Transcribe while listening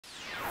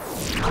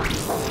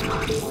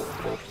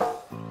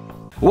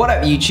What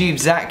up YouTube,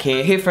 Zach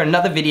here for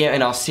another video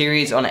in our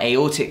series on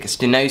aortic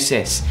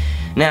stenosis.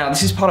 Now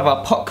this is part of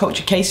our pop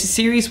culture cases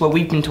series where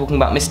we've been talking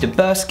about Mr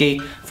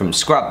Burski from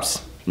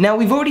Scrubs. Now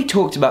we've already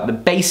talked about the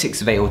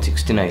basics of aortic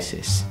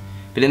stenosis,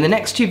 but in the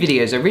next two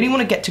videos I really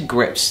want to get to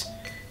grips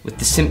with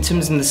the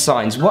symptoms and the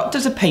signs. What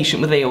does a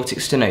patient with aortic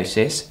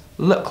stenosis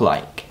look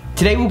like?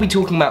 Today we'll be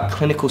talking about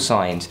clinical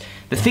signs,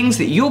 the things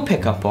that you'll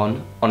pick up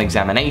on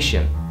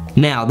examination.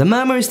 Now, the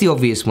murmur is the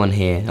obvious one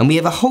here, and we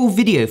have a whole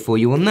video for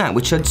you on that,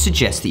 which I'd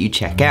suggest that you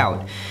check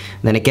out.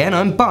 Then again,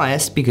 I'm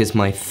biased because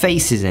my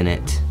face is in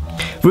it.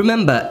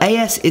 Remember,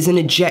 AS is an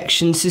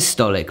ejection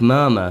systolic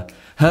murmur,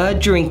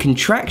 heard during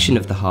contraction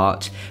of the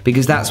heart,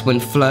 because that's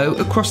when flow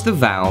across the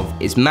valve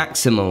is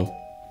maximal.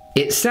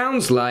 It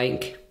sounds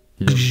like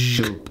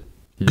shoop,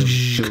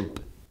 shoop,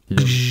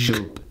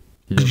 shoop,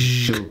 shoop,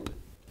 shoop,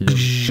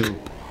 shoop,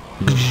 shoop.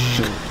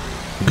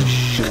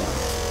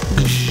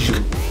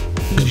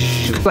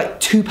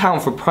 Like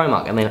 £2 for a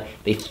Primark and then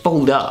they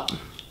fold up.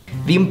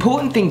 The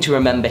important thing to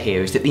remember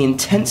here is that the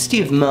intensity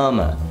of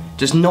murmur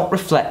does not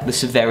reflect the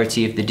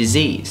severity of the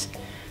disease.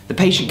 The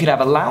patient could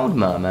have a loud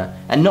murmur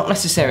and not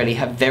necessarily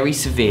have very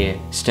severe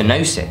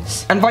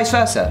stenosis, and vice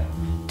versa.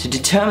 To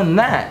determine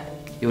that,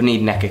 you'll need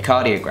an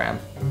echocardiogram.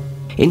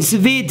 In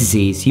severe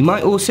disease, you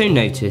might also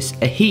notice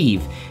a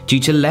heave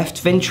due to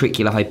left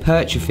ventricular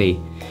hypertrophy.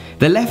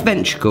 The left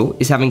ventricle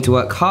is having to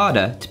work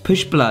harder to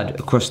push blood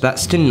across that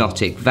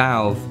stenotic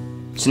valve.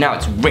 So now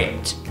it's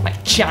ripped,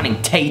 like Channing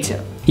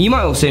Tatum. You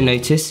might also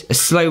notice a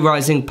slow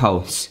rising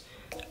pulse,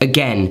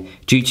 again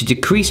due to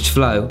decreased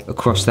flow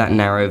across that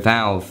narrow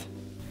valve.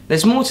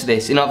 There's more to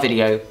this in our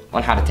video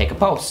on how to take a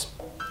pulse.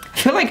 I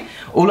feel like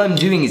all I'm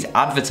doing is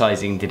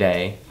advertising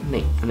today,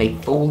 and they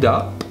fold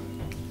up.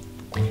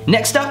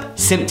 Next up,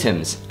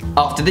 symptoms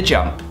after the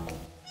jump.